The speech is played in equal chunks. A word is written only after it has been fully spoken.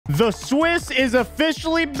The Swiss is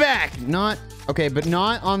officially back. Not okay, but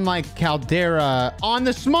not on like Caldera. On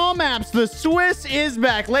the small maps, the Swiss is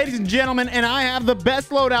back, ladies and gentlemen, and I have the best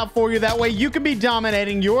loadout for you. That way you can be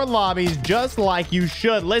dominating your lobbies just like you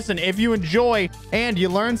should. Listen, if you enjoy and you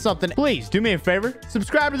learn something, please do me a favor.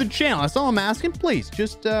 Subscribe to the channel. That's all I'm asking. Please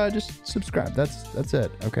just subscribe. That's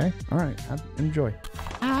it. Okay. All right. Enjoy.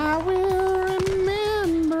 I will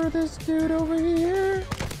remember this dude over here.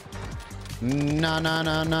 Nah, nah,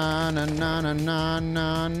 nah, nah, nah, nah, nah, nah,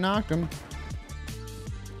 nah, knocked him.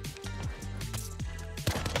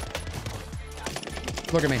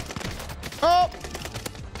 Look at me. Oh!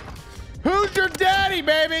 Who's your daddy,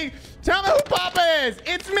 baby? Tell me who Papa is.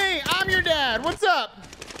 It's me. I'm your dad. What's up?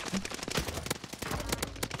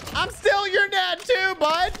 I'm still your dad too,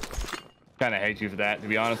 bud. Kind of hate you for that, to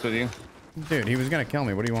be honest with you. Dude, he was going to kill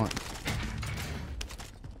me. What do you want?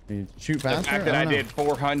 You shoot faster? The fact that I did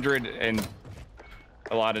 400 and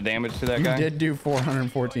a lot of damage to that guy. You did do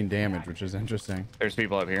 414 damage, which is interesting. There's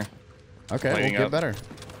people up here. Okay, we'll get better.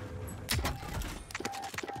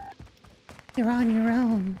 You're on your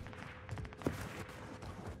own.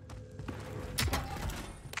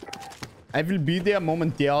 I will be there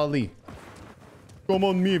momentarily. Come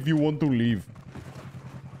on me if you want to leave.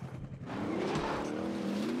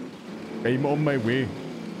 I'm on my way.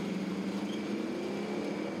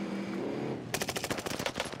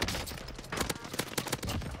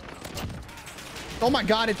 Oh my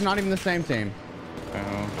god, it's not even the same team.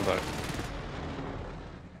 Good luck.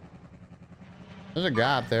 There's a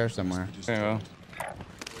guy up there somewhere. Yeah.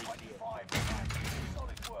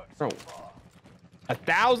 Bro,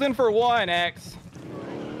 1,000 for one, X.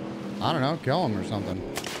 I don't know, kill him or something.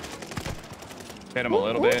 Hit him a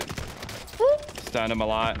little bit. Stunned him a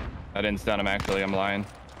lot. I didn't stun him actually, I'm lying.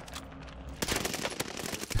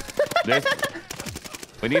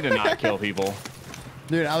 We need to not kill people.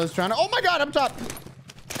 Dude, I was trying to. Oh my god, I'm top.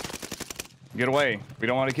 Get away. We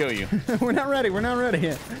don't want to kill you. We're not ready. We're not ready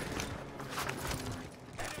yet.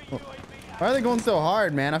 Why are they going so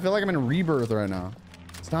hard, man? I feel like I'm in rebirth right now.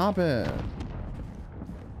 Stop it.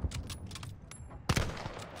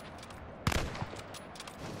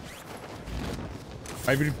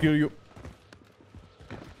 I will kill you.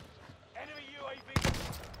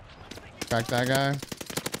 Crack that guy.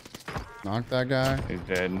 Knock that guy. He's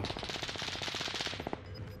dead.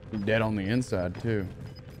 He's dead on the inside, too.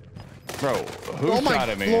 Bro, who shot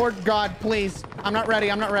at me? Oh my Lord God, please. I'm not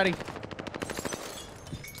ready. I'm not ready.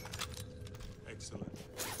 Excellent.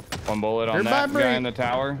 One bullet on that guy in the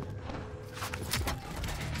tower.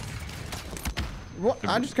 What?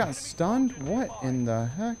 I just got stunned? What in the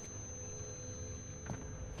heck?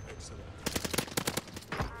 Excellent.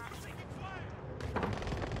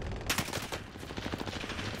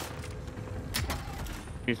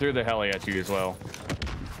 He threw the heli at you as well.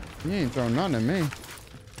 You ain't throwing nothing at me.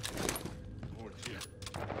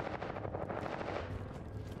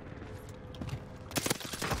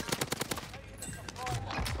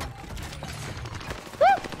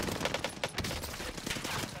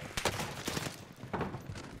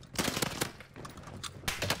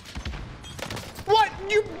 What?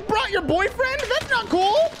 You brought your boyfriend? That's not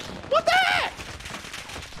cool. What the heck?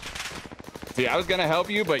 See, I was gonna help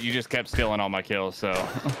you, but you just kept stealing all my kills, so.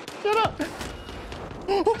 Shut up.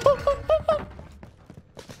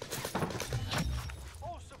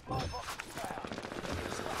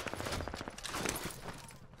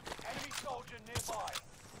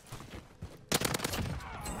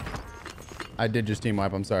 I did just team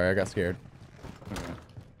wipe. I'm sorry. I got scared.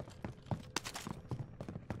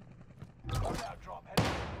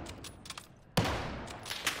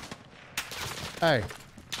 Hey.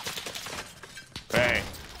 Hey.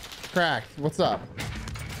 Cracked. What's up?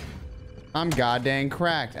 I'm goddamn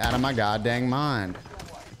cracked out of my goddamn mind.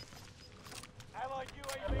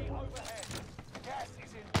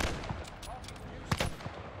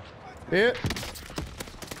 It.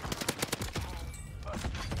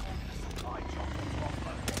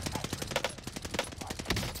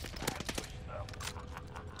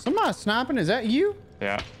 Somebody sniping? Is that you?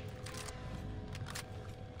 Yeah.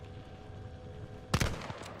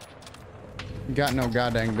 You got no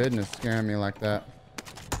goddamn business scaring me like that.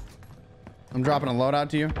 I'm dropping a loadout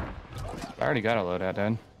to you. I already got a loadout,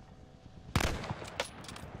 Dad.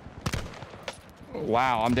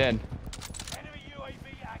 Wow, I'm dead.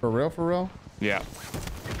 For real, for real? Yeah.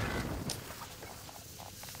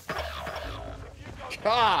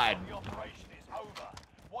 God.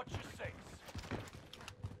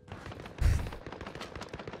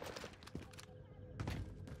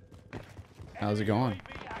 How's it going?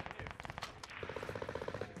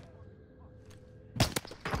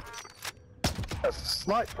 Yes.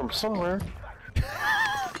 sniped from somewhere.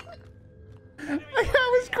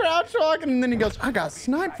 I was crouch walking, and then he goes, I got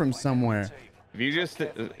sniped from somewhere. If you just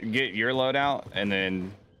get your loadout and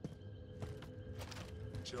then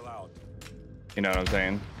Chill out. you know what I'm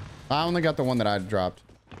saying? I only got the one that I dropped.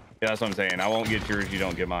 Yeah, that's what I'm saying. I won't get yours. You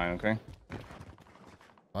don't get mine. Okay.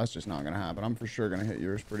 Well, that's just not gonna happen. I'm for sure gonna hit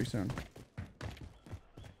yours pretty soon.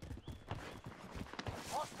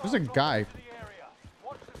 There's a guy.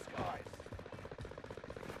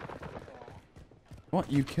 What?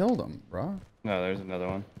 You killed him, bro? No, there's another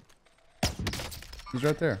one. He's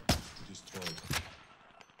right there.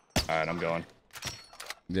 All right, I'm going.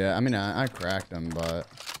 Yeah, I mean, I cracked him, but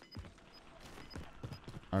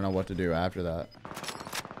I don't know what to do after that.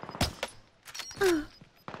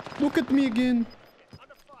 Look at me again.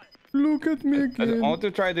 Look at me again. I want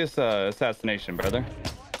to try this assassination, brother.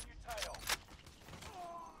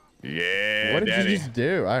 Yeah. What did daddy. you just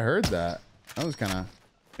do? I heard that. That was kind of...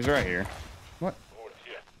 He's right here. What?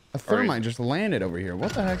 A thermite just landed over here.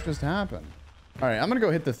 What the heck just happened? All right, I'm gonna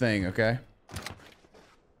go hit the thing, okay?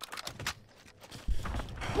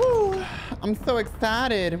 Woo, I'm so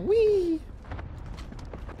excited. Whee!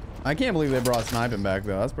 I can't believe they brought sniping back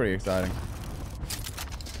though. That's pretty exciting.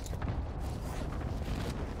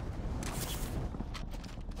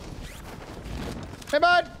 Hey,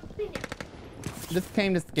 bud. Just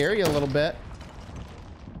came to scare you a little bit.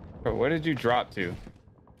 Bro, where did you drop to?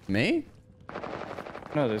 Me?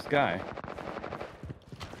 No, this guy.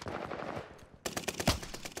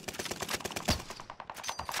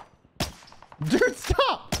 Dude,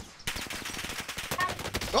 stop!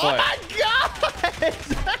 Oh my god!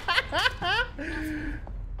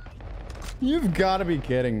 You've got to be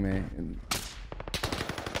kidding me.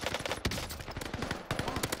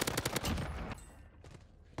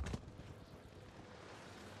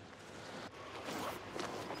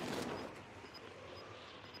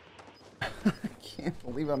 I can't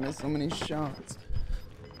believe I missed so many shots.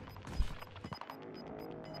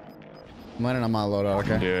 I'm landing on my loadout,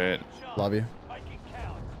 okay? Do it. Love you.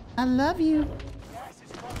 I love you.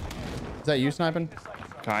 Is that you sniping?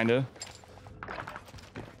 Kinda.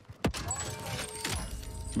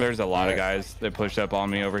 There's a lot of guys that pushed up on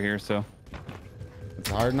me over here, so. It's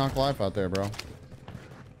a hard knock life out there, bro.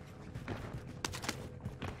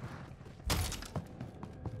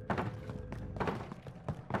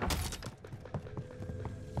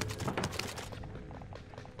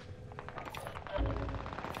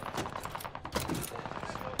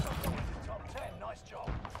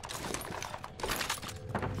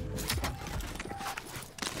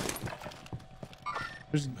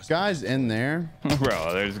 There's guys in there.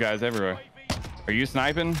 Bro, there's guys everywhere. Are you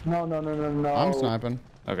sniping? No. I'm sniping.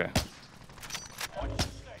 Okay.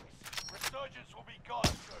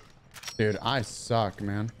 Dude, I suck,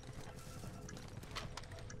 man.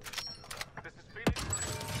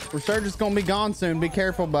 Resurgence gonna be gone soon. Be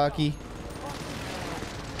careful, Bucky.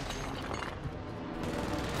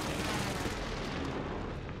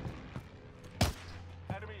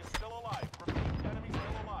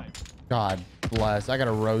 God bless. I got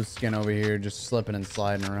a rose skin over here just slipping and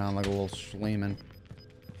sliding around like a little Schliemann.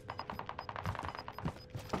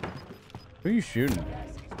 Who are you shooting?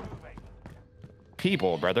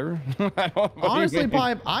 People, brother. Honestly,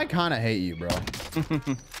 Pipe, I kind of hate you, bro.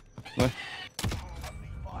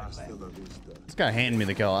 This guy handed me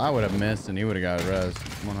the kill. I would have missed and he would have got res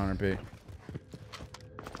 100p.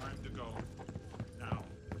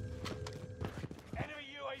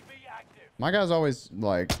 My guy's always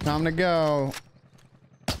like, time to go.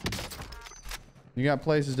 You got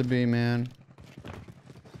places to be, man.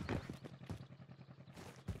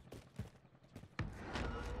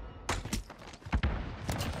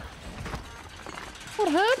 What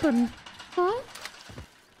happened? Huh?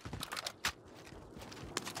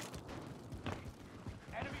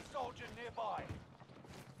 Enemy soldier nearby.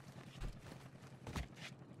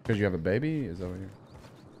 Because you have a baby? Is that what you...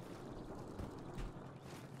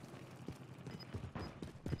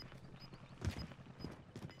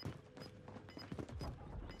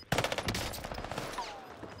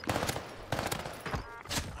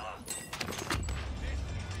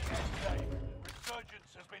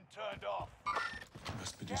 Resurgence has been turned off.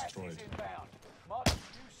 Must be destroyed. Inbound. Mark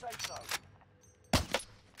new safe zone.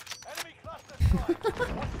 Enemy cluster strike.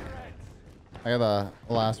 Watch your heads. I got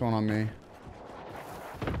the last one on me.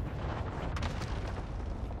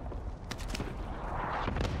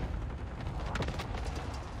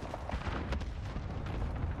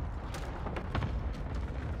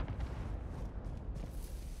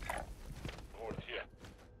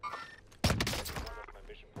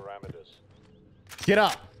 Parameters. Get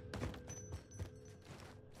up.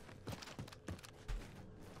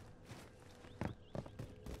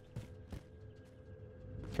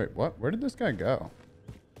 Wait, what? Where did this guy go?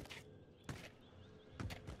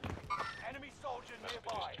 Enemy soldier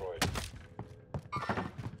nearby. Destroyed.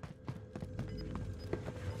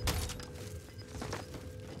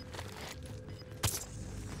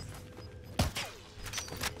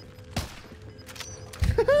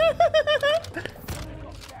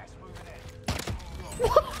 Gas moving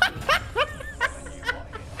in.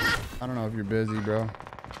 I don't know if you're busy, bro.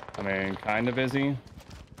 I mean, kind of busy.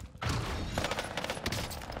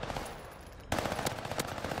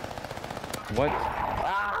 What?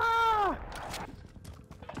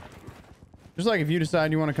 Just like if you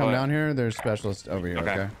decide you want to come down here, there's specialists over here,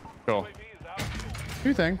 okay? Cool.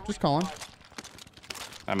 Two thing, just calling.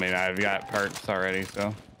 I mean, I've got perks already,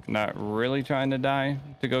 so not really trying to die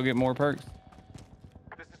to go get more perks.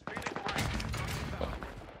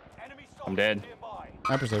 Enemy I'm soldier dead. nearby.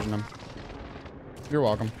 I precision him. You're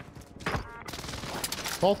welcome.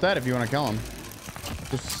 Bolt that if you want to kill him.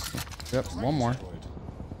 Just, yep, one more.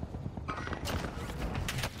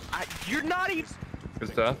 You're not even. Good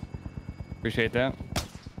stuff. Appreciate that.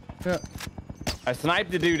 Yeah. I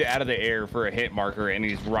sniped the dude out of the air for a hit marker, and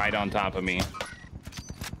he's right on top of me.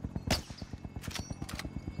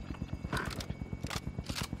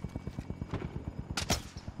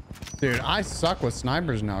 Dude, I suck with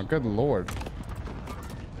snipers now. Good lord. UAV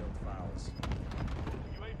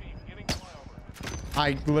giving flyover.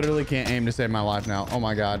 I literally can't aim to save my life now. Oh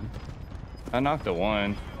my god. I knocked a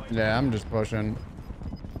one. Yeah, I'm just pushing.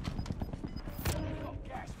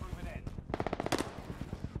 Gas moving in.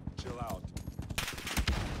 Chill out.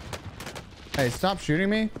 Hey, stop shooting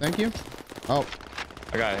me. Thank you. Oh,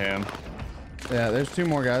 I got him. yeah, there's two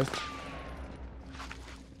more guys.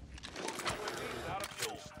 Out of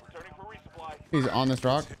fuel. Returning for resupply. He's on this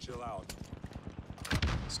rock. Chill out.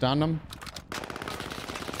 Stunned him.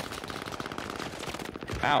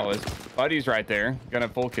 Ow, his buddy's right there. Got a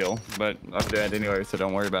full kill, but I'm dead anyway, so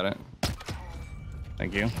don't worry about it.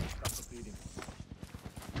 Thank you.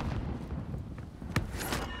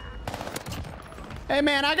 Hey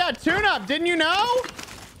man, I got tune-up. Didn't you know?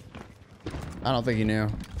 I don't think you knew.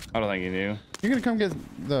 I don't think you knew. You're gonna come get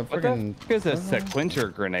the What the freaking fuck is a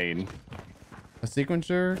sequencer grenade? a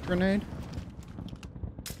sequencer grenade.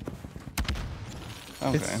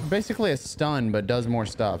 Okay. It's basically a stun, but does more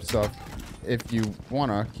stuff. So if you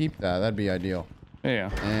wanna keep that, that'd be ideal. Yeah.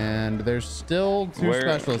 And there's still two Where-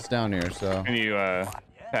 specialists down here. So Can you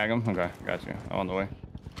tag him? Okay, got you. I'm on the way.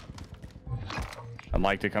 I'd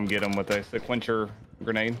like to come get him with a sequencer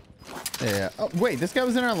grenade. yeah. Oh wait, this guy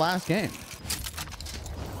was in our last game.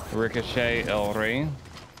 Ricochet El Rey.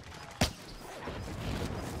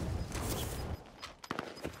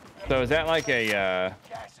 So is that like a Gas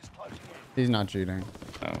is closing in. He's not cheating.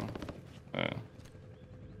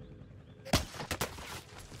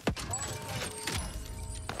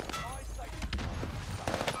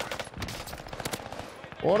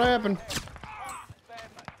 What happened? Them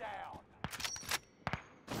down.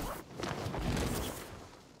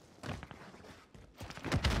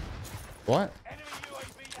 What? Enemy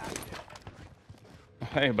UAV active.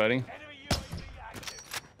 Hey, buddy. Enemy UAV active.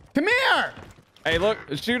 Come here! Hey, look,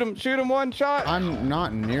 shoot him one shot. I'm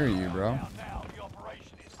not near you, bro. Now the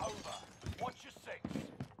operation is over. Watch your six.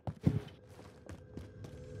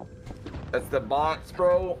 That's the box,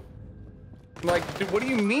 bro. Like, dude, what do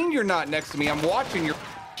you mean you're not next to me? I'm watching your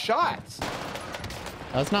shots.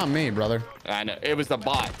 That's not me, brother. I know, it was the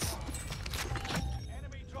bots.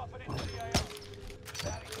 Enemy dropping into the AO.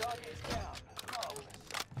 Bounty target is down. Oh.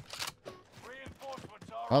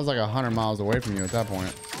 Reinforcements are I was like 100 miles away from you at that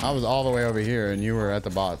point. I was all the way over here, and you were at the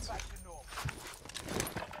bots. back to normal.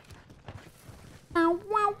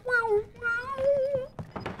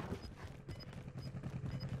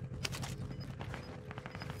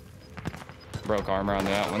 Broke armor on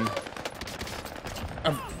that one.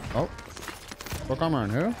 Oh. Broke armor on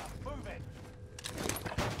who? Move it.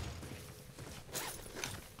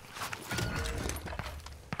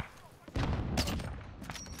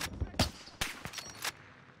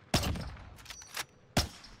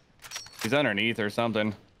 He's underneath or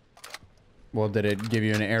something. Well, did it give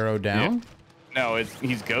you an arrow down? No,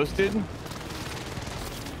 he's ghosted.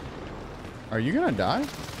 Are you gonna die?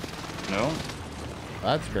 No.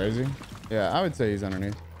 That's crazy. Yeah, I would say he's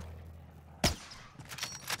underneath.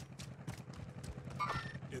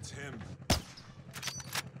 It's him.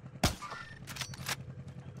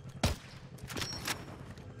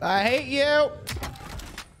 I hate you.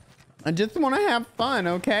 I just want to have fun,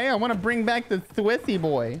 okay? I want to bring back the Swissy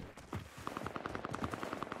boy.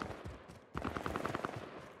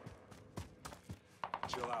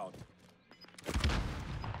 Chill out.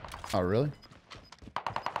 Oh, really?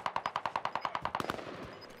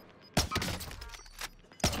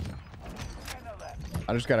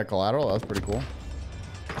 I just got a collateral. That was pretty cool.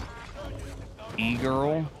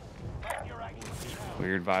 E-girl.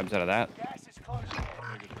 Weird vibes out of that. Gas is closing.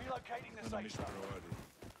 Relocating the safe zone.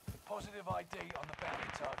 Positive ID on the bounty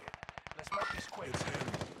target. Let's make this quick.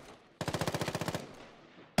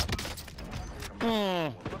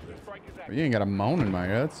 You ain't got a moan in my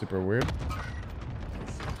ear. That's super weird.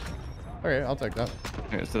 Okay, I'll take that.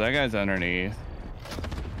 Okay, so that guy's underneath.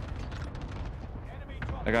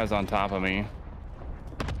 That guy's on top of me.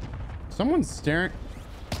 Someone's staring.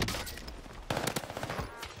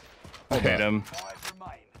 I hit him. 5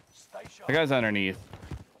 remain. Stay sharp. That guy's underneath.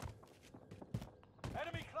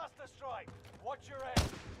 Enemy cluster strike. Watch your head.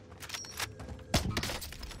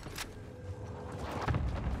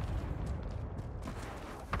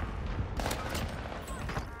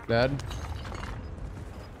 Dead.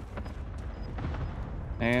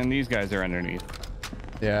 And these guys are underneath.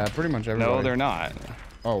 Yeah, pretty much everybody. No, they're not.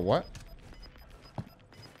 Oh, what?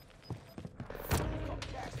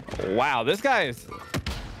 Wow, this guy is...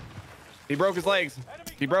 He broke his legs.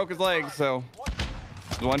 He broke his legs, so...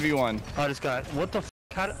 1v1. Oh, this guy. What the f?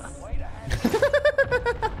 How do...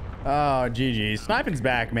 Oh, GG. Sniping's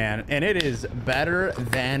back, man. And it is better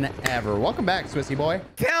than ever. Welcome back, Swissy boy.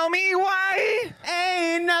 Tell me why.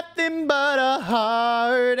 Ain't nothing but a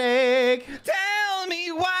heartache. Tell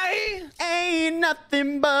me why. Ain't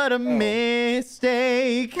nothing but a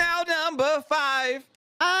mistake. Now number 5.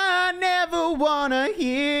 I never wanna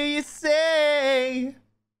hear you say